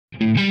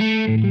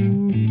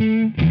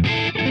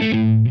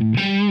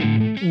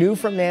new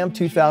from NAMM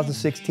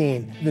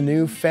 2016, the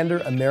new Fender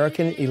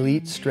American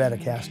Elite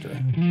Stratocaster.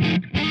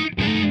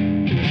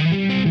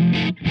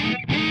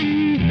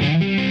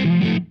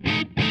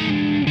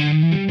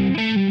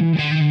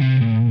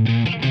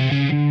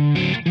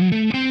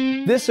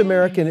 This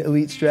American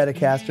Elite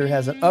Stratocaster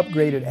has an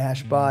upgraded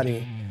ash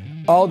body.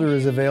 Alder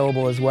is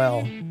available as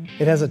well.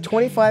 It has a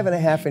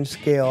 25.5-inch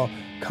scale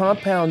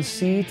compound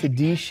C to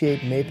D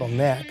shaped maple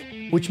neck,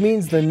 which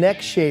means the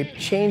neck shape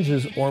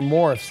changes or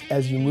morphs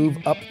as you move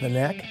up the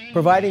neck,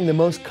 providing the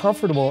most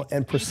comfortable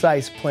and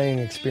precise playing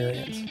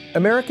experience.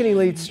 American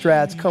Elite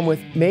Strats come with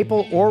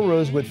maple or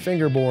rosewood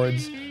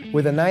fingerboards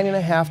with a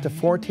 9.5 to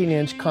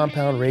 14-inch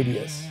compound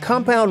radius.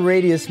 Compound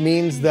radius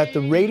means that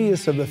the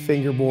radius of the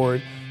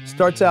fingerboard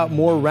starts out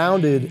more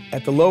rounded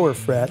at the lower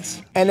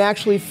frets and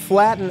actually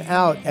flatten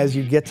out as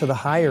you get to the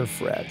higher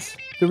frets.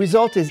 The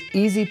result is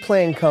easy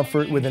playing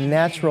comfort with a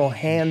natural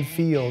hand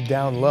feel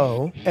down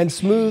low and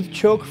smooth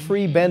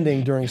choke-free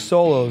bending during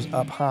solos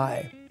up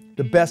high.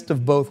 The best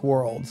of both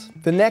worlds.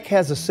 The neck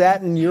has a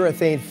satin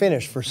urethane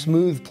finish for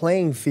smooth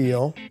playing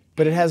feel,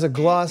 but it has a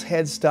gloss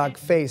headstock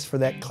face for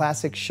that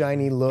classic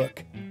shiny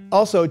look.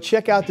 Also,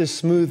 check out this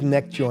smooth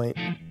neck joint.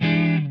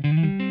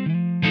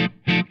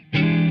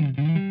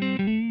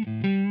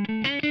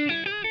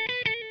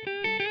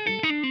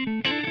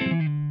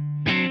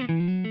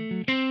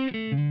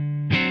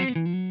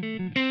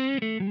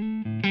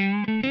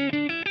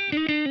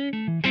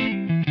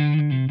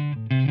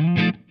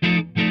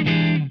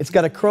 It's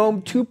got a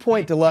chrome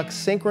 2-point deluxe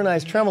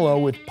synchronized tremolo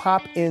with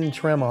pop-in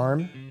trem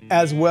arm,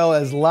 as well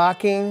as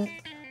locking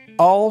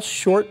all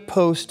short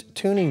post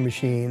tuning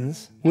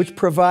machines, which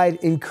provide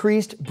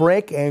increased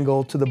break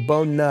angle to the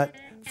bone nut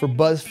for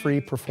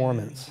buzz-free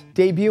performance.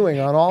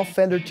 Debuting on all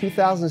Fender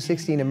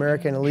 2016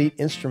 American Elite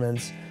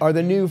instruments are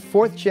the new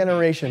 4th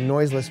generation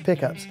noiseless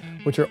pickups,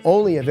 which are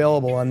only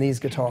available on these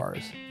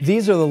guitars.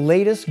 These are the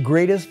latest,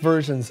 greatest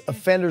versions of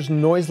Fender's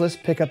noiseless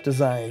pickup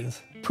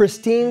designs.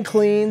 Pristine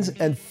cleans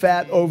and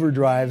fat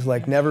overdrives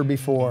like never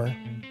before.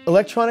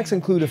 Electronics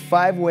include a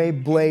 5-way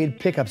blade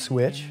pickup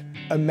switch,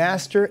 a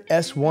master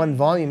S1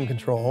 volume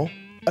control,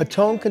 a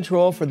tone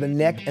control for the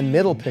neck and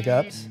middle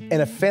pickups,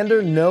 and a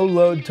Fender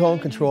no-load tone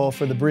control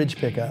for the bridge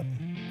pickup.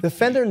 The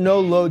Fender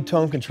no-load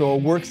tone control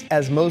works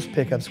as most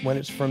pickups when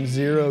it's from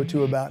 0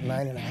 to about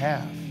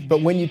 9.5.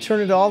 But when you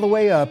turn it all the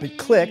way up, it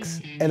clicks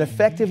and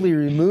effectively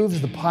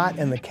removes the pot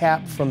and the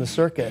cap from the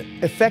circuit,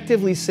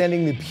 effectively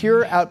sending the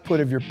pure output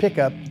of your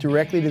pickup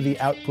directly to the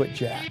output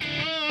jack.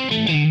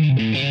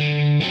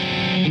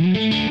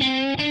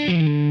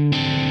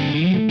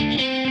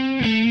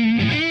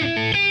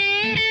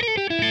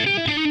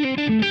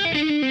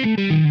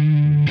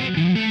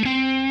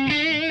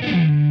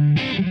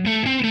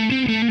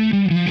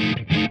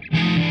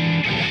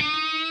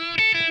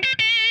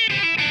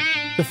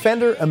 The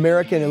Fender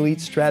American Elite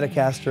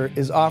Stratocaster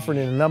is offered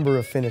in a number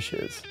of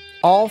finishes.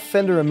 All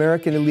Fender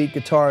American Elite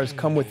guitars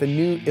come with a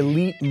new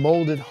Elite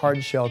molded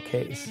hardshell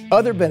case.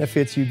 Other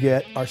benefits you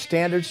get are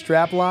standard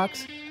strap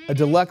locks, a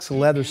deluxe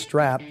leather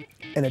strap,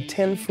 and a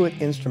 10-foot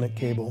instrument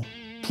cable.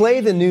 Play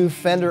the new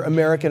Fender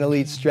American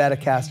Elite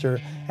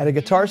Stratocaster at a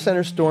Guitar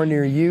Center store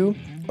near you,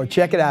 or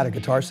check it out at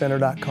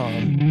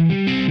guitarcenter.com.